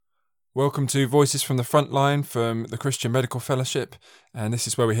Welcome to Voices from the Frontline from the Christian Medical Fellowship, and this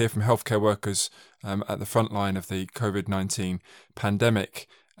is where we hear from healthcare workers at the front line of the COVID-19 pandemic.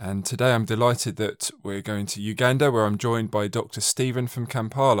 And today I'm delighted that we're going to Uganda, where I'm joined by Dr. Stephen from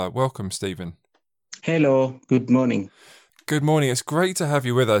Kampala. Welcome, Stephen. Hello, good morning. Good morning. It's great to have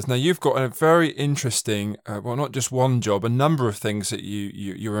you with us. Now, you've got a very interesting, not just one job, a number of things that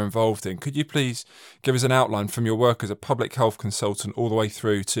you're involved in. Could you please give us an outline from your work as a public health consultant all the way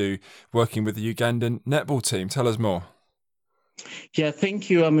through to working with the Ugandan netball team? Tell us more. Yeah, thank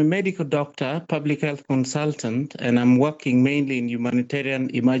you. I'm a medical doctor, public health consultant, and I'm working mainly in humanitarian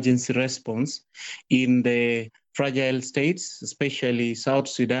emergency response in the fragile states, especially South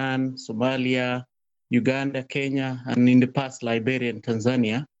Sudan, Somalia, Uganda, Kenya, and in the past, Liberia and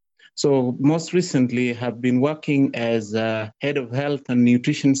Tanzania. So most recently, have been working as head of health and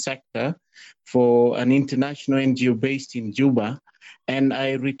nutrition sector for an international NGO based in Juba. And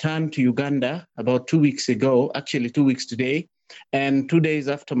I returned to Uganda about 2 weeks ago, actually 2 weeks today. And 2 days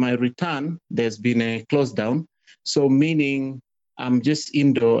after my return, there's been a close down. So meaning I'm just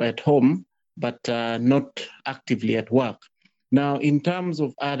indoor at home, but not actively at work. Now, in terms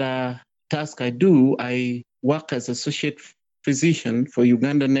of other task I do, I work as associate physician for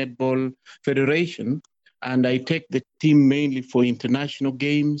Uganda Netball Federation, and I take the team mainly for international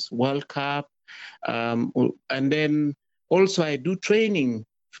games, World Cup, and then also I do training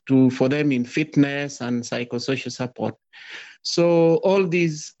for them in fitness and psychosocial support. So all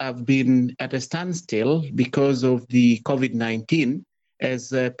these have been at a standstill because of the COVID-19,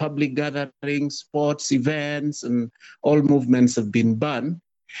 as public gatherings, sports, events, and all movements have been banned.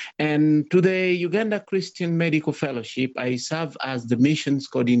 And to the Uganda Christian Medical Fellowship, I serve as the missions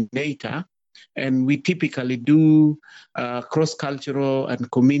coordinator, and we typically do cross-cultural and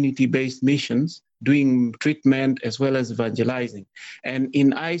community-based missions, doing treatment as well as evangelizing. And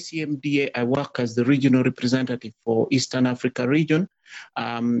in ICMDA, I work as the regional representative for Eastern Africa region,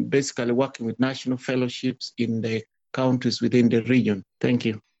 basically working with national fellowships in the countries within the region. Thank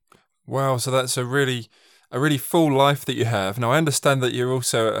you. Wow, so that's a really full life that you have. Now, I understand that you're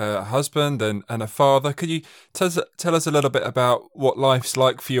also a husband and a father. Could you tell us a little bit about what life's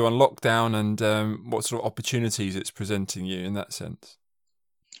like for you on lockdown and what sort of opportunities it's presenting you in that sense?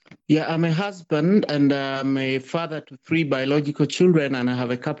 Yeah, I'm a husband and I'm a father to 3 biological children, and I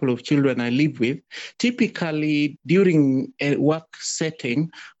have a couple of children I live with. Typically, during a work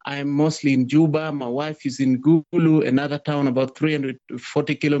setting, I'm mostly in Juba. My wife is in Gulu, another town about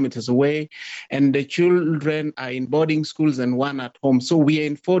 340 kilometers away, and the children are in boarding schools and one at home. So we are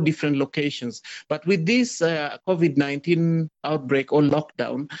in 4 different locations. But with this COVID-19 outbreak or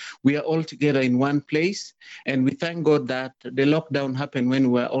lockdown, we are all together in one place, and we thank God that the lockdown happened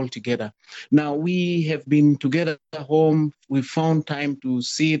when we were all together. Now, we have been together at home. We found time to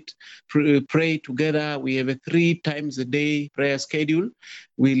sit, pray together. We have a 3 times a day prayer schedule.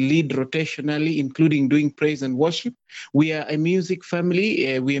 We lead rotationally, including doing praise and worship. We are a music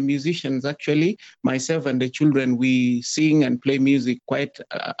family. We are musicians, actually. Myself and the children, we sing and play music quite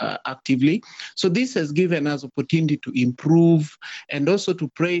actively. So this has given us opportunity to improve and also to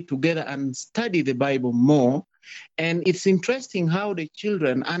pray together and study the Bible more. And it's interesting how the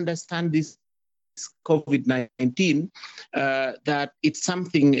children understand this COVID-19, that it's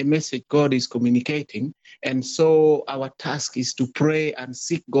something, a message God is communicating. And so our task is to pray and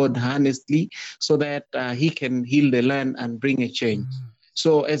seek God honestly so that he can heal the land and bring a change.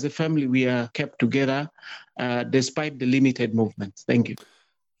 So as a family, we are kept together despite the limited movements. Thank you.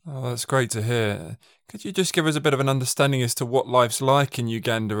 Oh, that's great to hear. Could you just give us a bit of an understanding as to what life's like in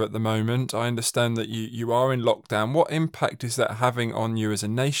Uganda at the moment? I understand that you are in lockdown. What impact is that having on you as a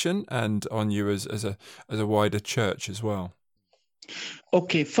nation and on you as a wider church as well?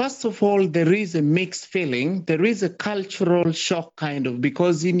 Okay, first of all, there is a mixed feeling. There is a cultural shock, kind of,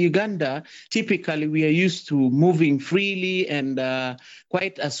 because in Uganda, typically we are used to moving freely and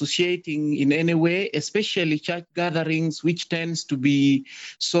quite associating in any way, especially church gatherings, which tends to be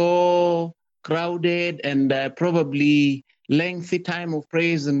so crowded and probably lengthy time of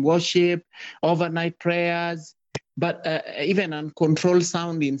praise and worship, overnight prayers, but even uncontrolled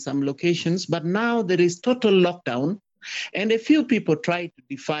sound in some locations. But now there is total lockdown. And a few people tried to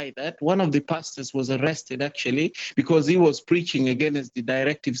defy that. One of the pastors was arrested, actually, because he was preaching against the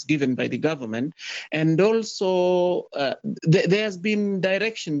directives given by the government. And also, there has been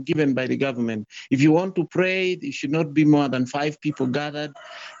direction given by the government. If you want to pray, there should not be more than 5 people gathered.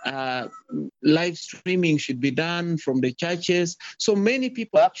 Live streaming should be done from the churches. So many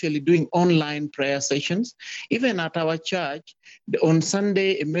people are actually doing online prayer sessions. Even at our church, on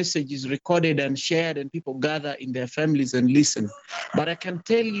Sunday, a message is recorded and shared, and people gather in their family families and listen. But I can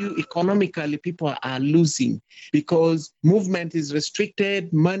tell you economically, people are losing because movement is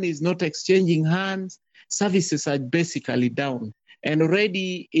restricted, money is not exchanging hands, services are basically down. And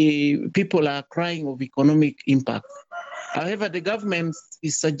already people are crying of economic impact. However, the government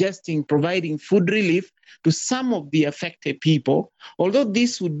is suggesting providing food relief to some of the affected people, although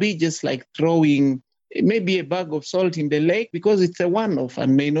this would be just like throwing maybe a bag of salt in the lake because it's a one-off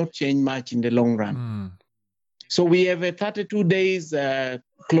and may not change much in the long run. So we have a 32 days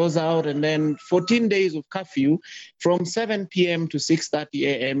close out and then 14 days of curfew from 7 p.m. to 6:30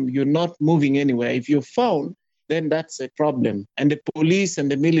 a.m. You're not moving anywhere. If you're found, then that's a problem. And the police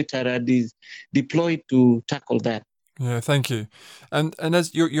and the military are deployed to tackle that. Yeah, thank you. And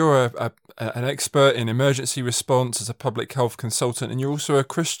as you're an expert in emergency response as a public health consultant, and you're also a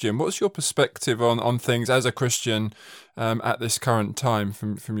Christian. What's your perspective on things as a Christian at this current time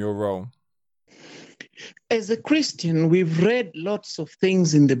from your role? As a Christian, we've read lots of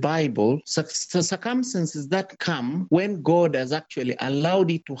things in the Bible, circumstances that come when God has actually allowed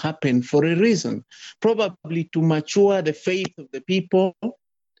it to happen for a reason, probably to mature the faith of the people,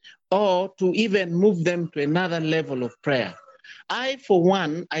 or to even move them to another level of prayer. For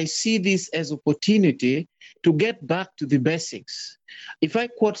one, I see this as opportunity to get back to the basics. If I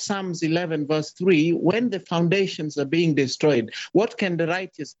quote Psalms 11, verse 3, when the foundations are being destroyed, what can the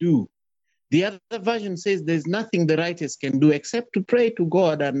righteous do? The other version says there's nothing the righteous can do except to pray to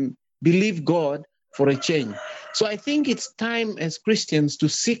God and believe God for a change. So I think it's time as Christians to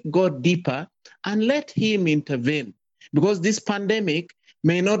seek God deeper and let Him intervene, because this pandemic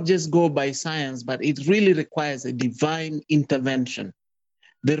may not just go by science, but it really requires a divine intervention.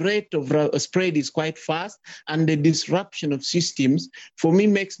 The rate of spread is quite fast, and the disruption of systems, for me,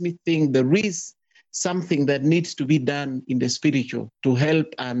 makes me think there is something that needs to be done in the spiritual to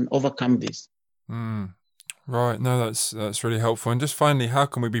help and overcome this. Right. No, that's really helpful. And just finally, how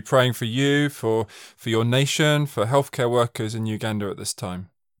can we be praying for you, for your nation, for healthcare workers in Uganda at this time?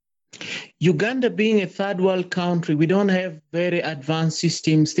 Uganda being a third world country, we don't have very advanced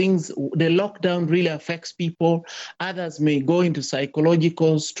systems. The lockdown really affects people. Others may go into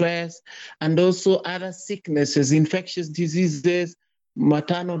psychological stress and also other sicknesses, infectious diseases,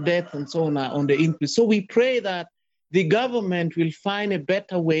 maternal death, and so on the increase. So we pray that the government will find a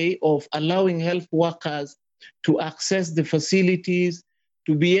better way of allowing health workers to access the facilities,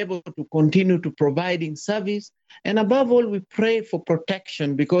 to be able to continue to providing service. And above all, we pray for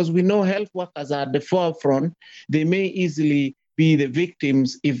protection because we know health workers are at the forefront. They may easily be the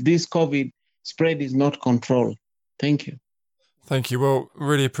victims if this COVID spread is not controlled. Thank you. Thank you. Well,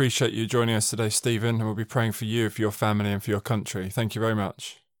 really appreciate you joining us today, Stephen, and we'll be praying for you, for your family, and for your country. Thank you very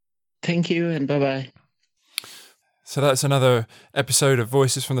much. Thank you, and bye-bye. So that's another episode of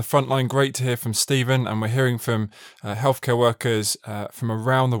Voices from the Frontline. Great to hear from Stephen, and we're hearing from healthcare workers from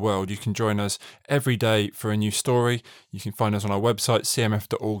around the world. You can join us every day for a new story. You can find us on our website,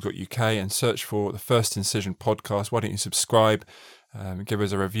 cmf.org.uk, and search for the First Incision podcast. Why don't you subscribe, give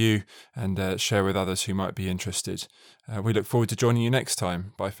us a review, and share with others who might be interested. We look forward to joining you next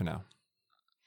time. Bye for now.